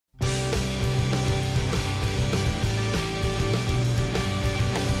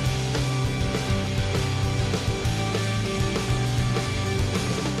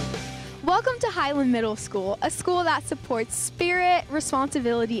Highland Middle School, a school that supports spirit,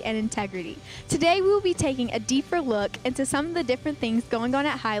 responsibility, and integrity. Today we will be taking a deeper look into some of the different things going on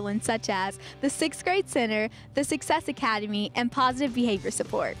at Highland, such as the 6th grade center, the Success Academy, and positive behavior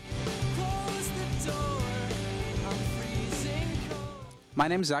support. My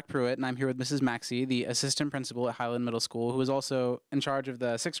name is Zach Pruitt, and I'm here with Mrs. Maxey, the assistant principal at Highland Middle School, who is also in charge of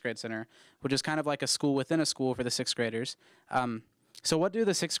the 6th grade center, which is kind of like a school within a school for the 6th graders. So what do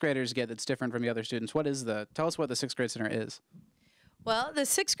the 6th graders get that's different from the other students? Tell us what the 6th grade center is. Well, the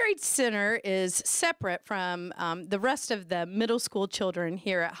 6th grade center is separate from the rest of the middle school children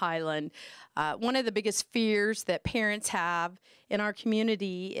here at Highland. One of the biggest fears that parents have in our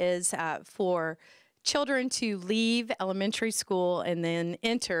community is for children to leave elementary school and then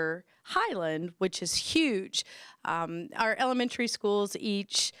enter Highland, which is huge. Our elementary schools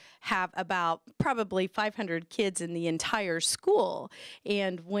each have about probably 500 kids in the entire school.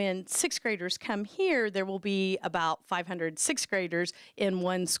 And when 6th graders come here, there will be about 500 6th graders in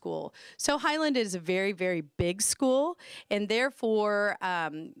one school. So Highland is a very, very big school, and therefore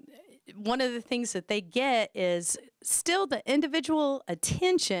one of the things that they get is still the individual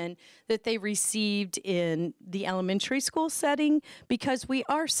attention that they received in the elementary school setting, because we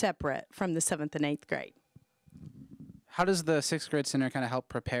are separate from the 7th and 8th grade. How does the 6th grade center kind of help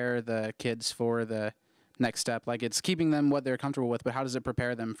prepare the kids for the next step? Like, it's keeping them what they're comfortable with, but how does it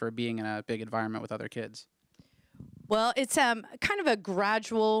prepare them for being in a big environment with other kids? Well, it's kind of a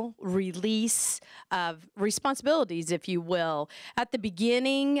gradual release of responsibilities, if you will. At the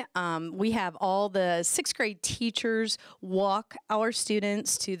beginning, we have all the 6th grade teachers walk our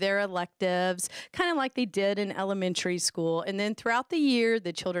students to their electives, kind of like they did in elementary school. And then throughout the year,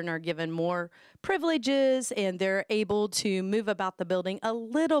 the children are given more privileges, and they're able to move about the building a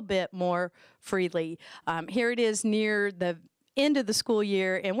little bit more freely. Here it is near the end of the school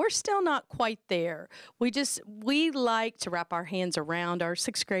year, and we're still not quite there. We like to wrap our hands around our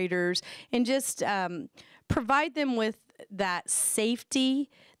 6th graders and just provide them with that safety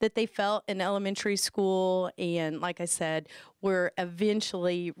that they felt in elementary school. And like I said, we're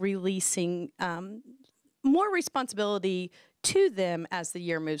eventually releasing more responsibility to them as the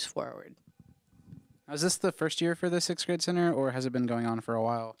year moves forward. Is this the first year for the 6th grade center, or has it been going on for a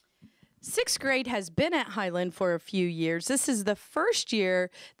while? 6th grade has been at Highland for a few years. This is the first year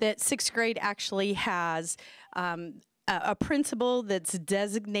that 6th grade actually has a principal that's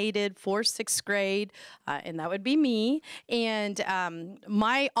designated for 6th grade, and that would be me. And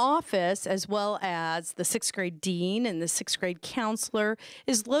my office, as well as the 6th grade dean and the 6th grade counselor,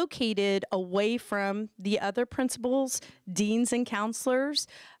 is located away from the other principals, deans, and counselors.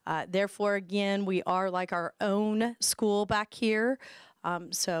 Therefore, again, we are like our own school back here.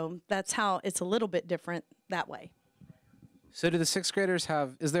 So that's how it's a little bit different that way. So do the 6th graders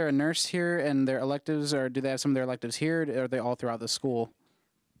is there a nurse here and their electives, or do they have some of their electives here, or are they all throughout the school?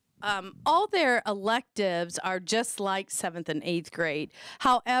 All their electives are just like 7th and 8th grade.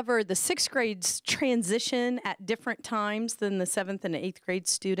 However, the 6th grades transition at different times than the 7th and 8th grade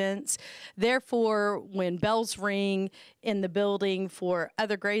students. Therefore, when bells ring in the building for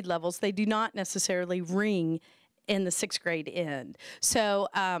other grade levels, they do not necessarily ring in the 6th grade end. So,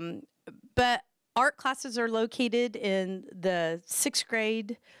 but art classes are located in the 6th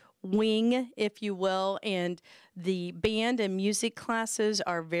grade wing, if you will, and the band and music classes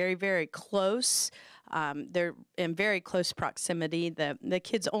are very, very close. They're in very close proximity. The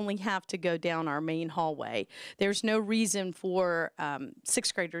kids only have to go down our main hallway. There's no reason for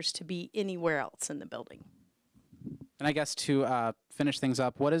 6th graders to be anywhere else in the building. And I guess to finish things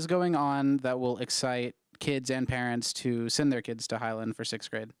up, what is going on that will excite kids and parents to send their kids to Highland for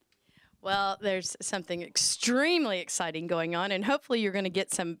 6th grade? Well, there's something extremely exciting going on, and hopefully you're going to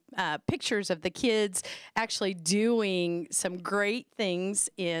get some pictures of the kids actually doing some great things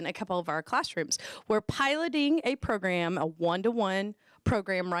in a couple of our classrooms. We're piloting a program, a one-to-one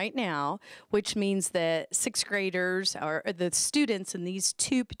program right now, which means that 6th graders, or the students in these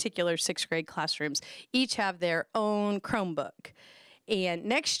two particular 6th grade classrooms, each have their own Chromebook. And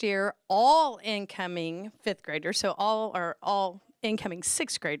next year, all incoming 5th graders, so all incoming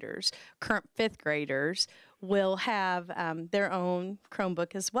 6th graders, current 5th graders, will have their own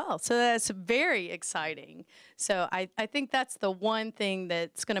Chromebook as well. So that's very exciting. So I think that's the one thing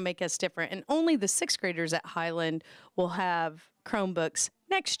that's going to make us different. And only the 6th graders at Highland will have Chromebooks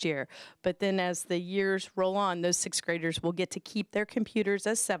next year. But then as the years roll on, those 6th graders will get to keep their computers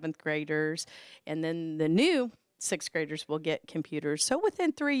as 7th graders. And then the new 6th graders will get computers. So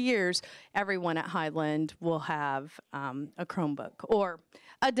within 3 years, everyone at Highland will have a Chromebook, or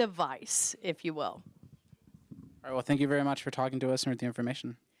a device, if you will. All right, well, thank you very much for talking to us and with the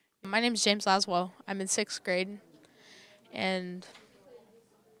information. My name is James Laswell. I'm in 6th grade. And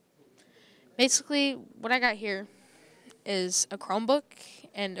basically, what I got here is a Chromebook,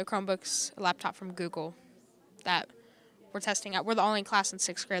 and a Chromebook's a laptop from Google that we're testing out. We're the only class in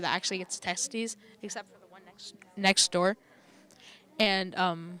 6th grade that actually gets to test these, except for the one next door. And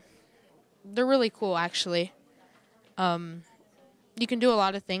they're really cool, actually. You can do a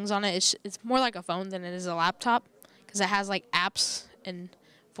lot of things on it. It's more like a phone than it is a laptop because it has like apps and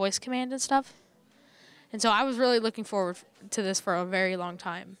voice command and stuff. And so I was really looking forward to this for a very long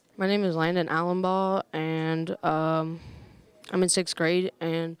time. My name is Landon Allenbaugh, and I'm in 6th grade.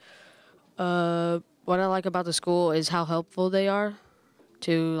 And what I like about the school is how helpful they are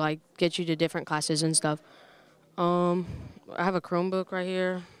to like get you to different classes and stuff. I have a Chromebook right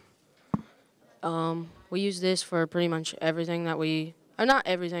here. We use this for pretty much everything that we, not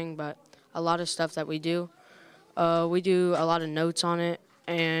everything, but a lot of stuff that we do. We do a lot of notes on it,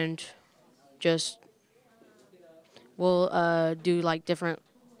 and just we'll do like different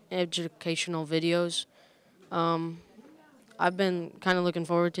educational videos. I've been kind of looking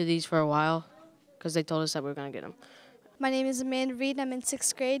forward to these for a while because they told us that we were going to get them. My name is Amanda Reed, and I'm in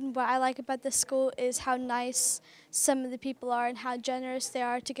 6th grade. And what I like about this school is how nice some of the people are and how generous they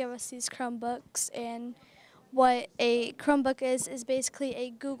are to give us these Chromebooks. And what a Chromebook is basically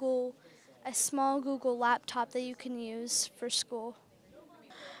a small Google laptop that you can use for school.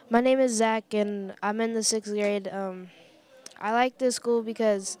 My name is Zach, and I'm in the 6th grade. I like this school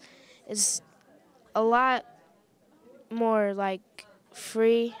because it's a lot more like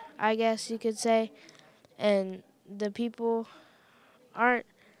free, I guess you could say, and the people are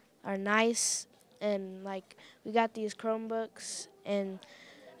nice, and like we got these Chromebooks, and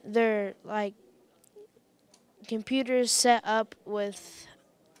they're like computers set up with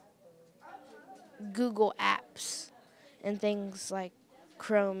Google apps and things like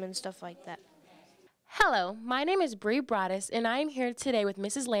Chrome and stuff like that. Hello, my name is Bree Broaddus, and I'm here today with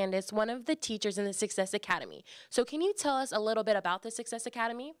Mrs. Landis, one of the teachers in the Success Academy. So can you tell us a little bit about the Success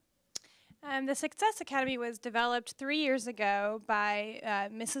Academy? The Success Academy was developed 3 years ago by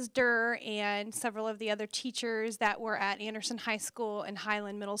Mrs. Durr and several of the other teachers that were at Anderson High School and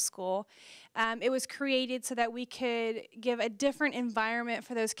Highland Middle School. It was created so that we could give a different environment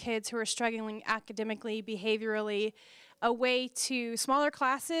for those kids who are struggling academically, behaviorally, a way to smaller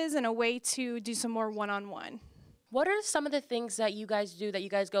classes and a way to do some more one-on-one. What are some of the things that you guys do that you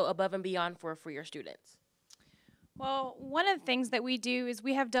guys go above and beyond for your students? Well, one of the things that we do is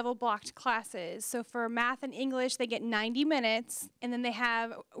we have double blocked classes. So for math and English, they get 90 minutes, and then they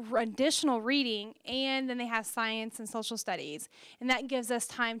have additional reading, and then they have science and social studies. And that gives us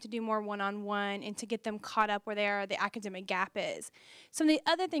time to do more one-on-one and to get them caught up where the academic gap is. Some of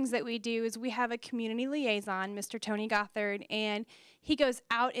the other things that we do is we have a community liaison, Mr. Tony Gothard, and he goes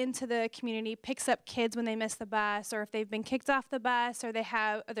out into the community, picks up kids when they miss the bus, or if they've been kicked off the bus, or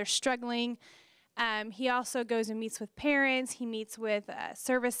they're struggling. He also goes and meets with parents. He meets with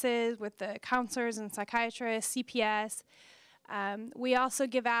services, with the counselors and psychiatrists, CPS. We also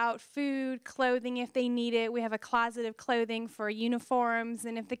give out food, clothing if they need it. We have a closet of clothing for uniforms.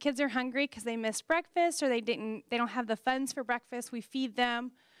 And if the kids are hungry because they missed breakfast or they don't have the funds for breakfast, we feed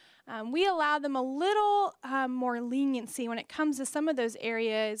them. We allow them a little more leniency when it comes to some of those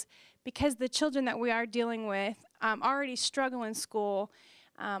areas because the children that we are dealing with already struggle in school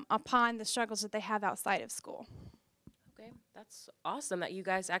upon the struggles that they have outside of school. Okay, that's awesome that you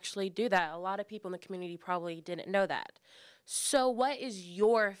guys actually do that. A lot of people in the community probably didn't know that. So what is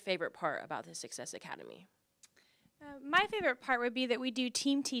your favorite part about the Success Academy? My favorite part would be that we do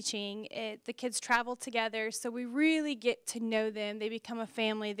team teaching. The kids travel together, so we really get to know them. They become a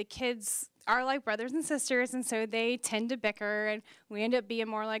family. The kids are like brothers and sisters, and so they tend to bicker, and we end up being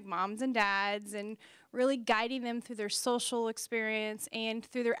more like moms and dads and really guiding them through their social experience and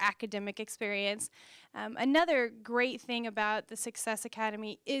through their academic experience. Another great thing about the Success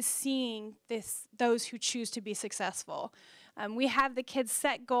Academy is seeing those who choose to be successful. We have the kids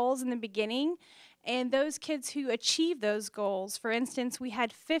set goals in the beginning, and those kids who achieve those goals, for instance, we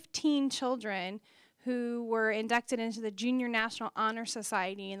had 15 children who were inducted into the Junior National Honor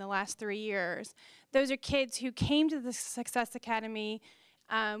Society in the last 3 years. Those are kids who came to the Success Academy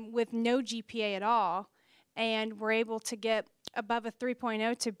with no GPA at all and were able to get above a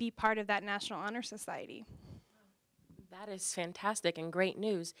 3.0 to be part of that National Honor Society. That is fantastic and great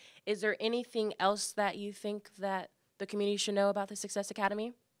news. Is there anything else that you think that the community should know about the Success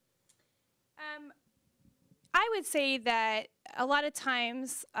Academy? I would say that a lot of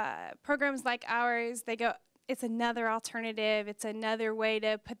times programs like ours, they go, it's another alternative, it's another way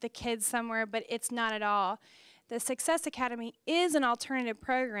to put the kids somewhere, but it's not at all. the Success Academy is an alternative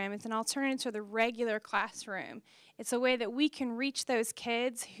program. It's an alternative to the regular classroom. It's a way that we can reach those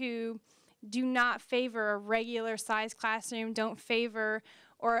kids who do not favor a regular size classroom, don't favor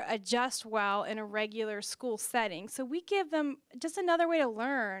or adjust well in a regular school setting. So we give them just another way to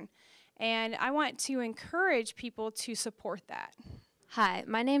learn, and I want to encourage people to support that. Hi,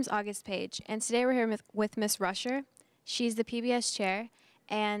 my name's August Page, and today we're here with Miss Rusher. She's the PBS chair,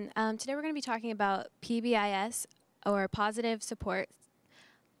 and today we're going to be talking about PBIS, or positive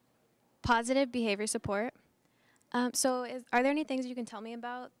behavior support. Are there any things you can tell me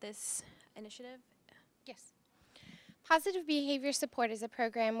about this initiative? Yes. Positive behavior support is a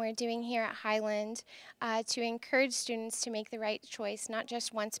program we're doing here at Highland to encourage students to make the right choice, not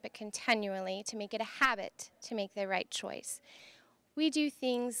just once but continually, to make it a habit to make the right choice. We do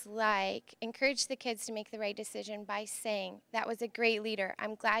things like encourage the kids to make the right decision by saying, "That was a great leader.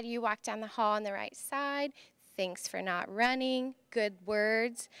 I'm glad you walked down the hall on the right side. Thanks for not running." Good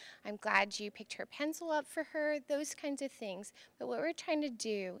words. "I'm glad you picked her pencil up for her." Those kinds of things. But what we're trying to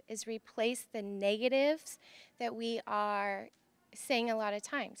do is replace the negatives that we are saying a lot of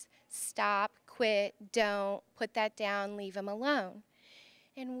times. Stop, quit, don't, put that down, leave them alone.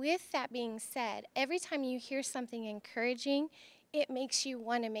 And with that being said, every time you hear something encouraging, it makes you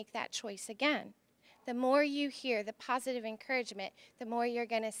want to make that choice again. The more you hear the positive encouragement, the more you're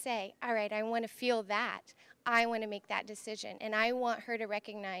going to say, all right, I want to feel that. I want to make that decision. And I want her to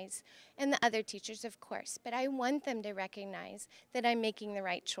recognize, and the other teachers, of course, but I want them to recognize that I'm making the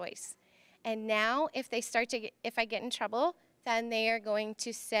right choice. And now, if I get in trouble, then they are going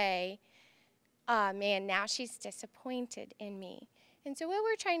to say, oh man, now she's disappointed in me. And so what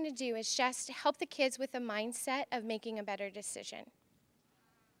we're trying to do is just help the kids with a mindset of making a better decision.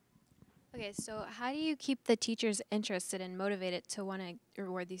 Okay, so how do you keep the teachers interested and motivated to want to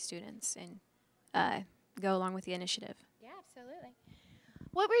reward these students and go along with the initiative? Yeah, absolutely.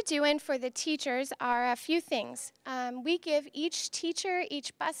 What we're doing for the teachers are a few things. We give each teacher,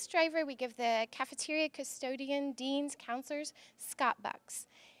 each bus driver, we give the cafeteria custodian, deans, counselors, Scott Bucks.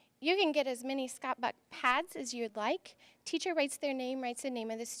 You can get as many Scott Buck pads as you'd like. Teacher writes their name, writes the name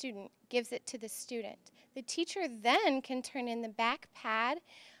of the student, gives it to the student. The teacher then can turn in the back pad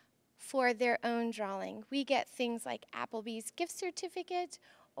for their own drawing. We get things like Applebee's gift certificate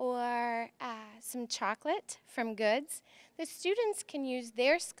or some chocolate from Goods. The students can use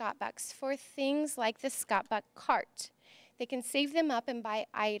their Scott Bucks for things like the Scott Buck cart. They can save them up and buy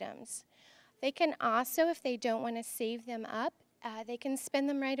items. They can also, if they don't want to save them up, they can spend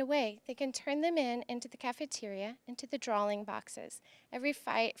them right away. They can turn them into the cafeteria, into the drawing boxes. Every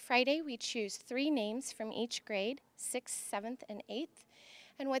Friday, we choose 3 names from each grade, 6th, 7th, and 8th.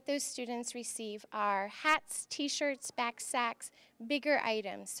 And what those students receive are hats, t-shirts, backsacks, bigger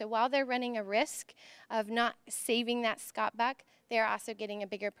items. So while they're running a risk of not saving that Scott Buck, they're also getting a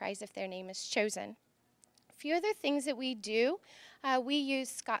bigger prize if their name is chosen. A few other things that we do, we use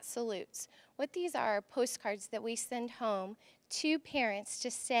Scott Salutes. What these are postcards that we send home to parents to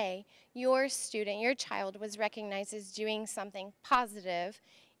say your student, your child was recognized as doing something positive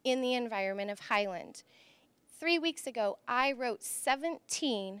in the environment of Highland. 3 weeks ago, I wrote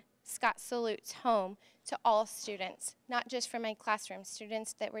 17 Scott Salutes home to all students, not just from my classroom,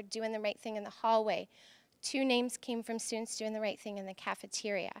 students that were doing the right thing in the hallway. 2 names came from students doing the right thing in the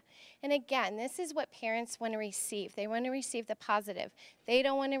cafeteria. And again, this is what parents want to receive. They want to receive the positive. They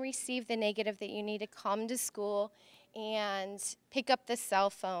don't want to receive the negative that you need to come to school and pick up the cell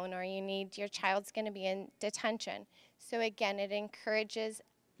phone, or your child's going to be in detention. So again, it encourages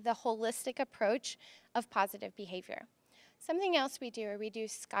the holistic approach of positive behavior. Something else we do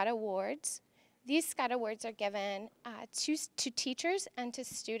Scott Awards. These Scott Awards are given to teachers and to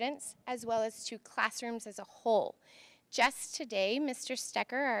students, as well as to classrooms as a whole. Just today, Mr.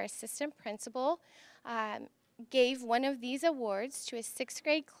 Stecker, our assistant principal, gave one of these awards to a 6th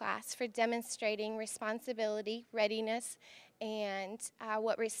grade class for demonstrating responsibility, readiness, and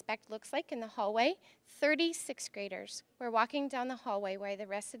what respect looks like in the hallway. 30 6th graders were walking down the hallway while the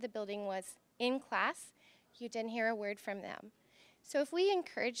rest of the building was in class. You didn't hear a word from them. So if we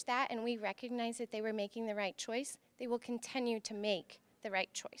encourage that and we recognize that they were making the right choice, they will continue to make the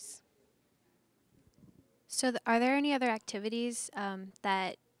right choice. So are there any other activities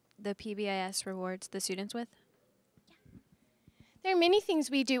that the PBIS rewards the students with? There are many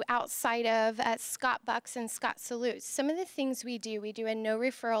things we do outside of Scott Bucks and Scott Salutes. Some of the things we do a no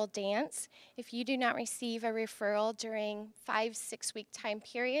referral dance. If you do not receive a referral during 5-6 week time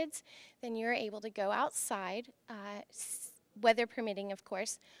periods, then you're able to go outside, weather permitting, of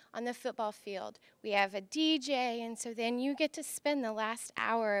course, on the football field. We have a DJ, and so then you get to spend the last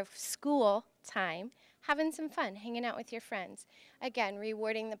hour of school time having some fun, hanging out with your friends. Again,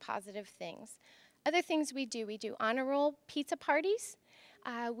 rewarding the positive things. Other things we do honor roll pizza parties.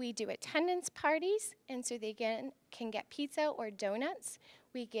 We do attendance parties, and so they can get pizza or donuts.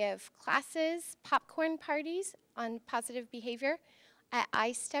 We give classes, popcorn parties on positive behavior. At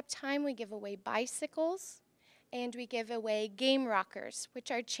I-Step time, we give away bicycles, and we give away game rockers,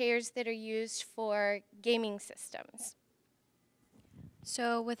 which are chairs that are used for gaming systems.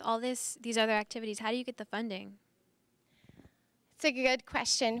 So with all these other activities, how do you get the funding? It's a good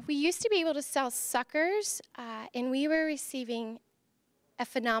question. We used to be able to sell suckers, and we were receiving a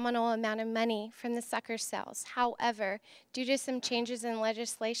phenomenal amount of money from the sucker sales. However, due to some changes in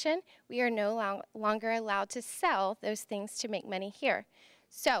legislation, we are no longer allowed to sell those things to make money here.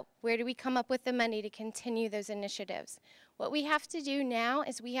 So where do we come up with the money to continue those initiatives? What we have to do now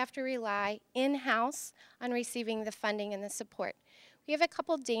is we have to rely in-house on receiving the funding and the support. We have a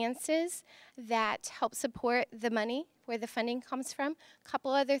couple dances that help support the money, where the funding comes from. A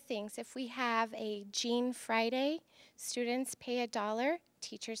couple other things. If we have a Gene Friday, students pay $1,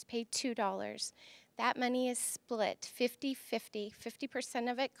 teachers pay $2. That money is split 50-50.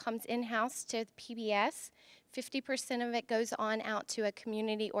 50% of it comes in-house to PBS. 50% of it goes on out to a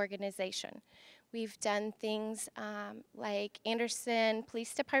community organization. We've done things like Anderson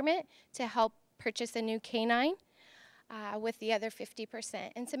Police Department to help purchase a new canine with the other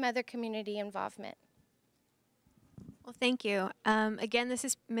 50%, and some other community involvement. Well, thank you. Again, this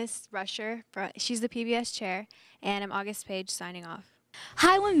is Miss Rusher. She's the PBS chair, and I'm August Page signing off.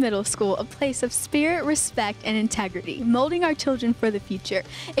 Highland Middle School, a place of spirit, respect, and integrity, molding our children for the future.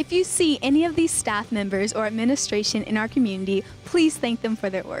 If you see any of these staff members or administration in our community, please thank them for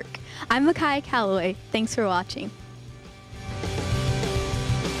their work. I'm Micaiah Calloway. Thanks for watching.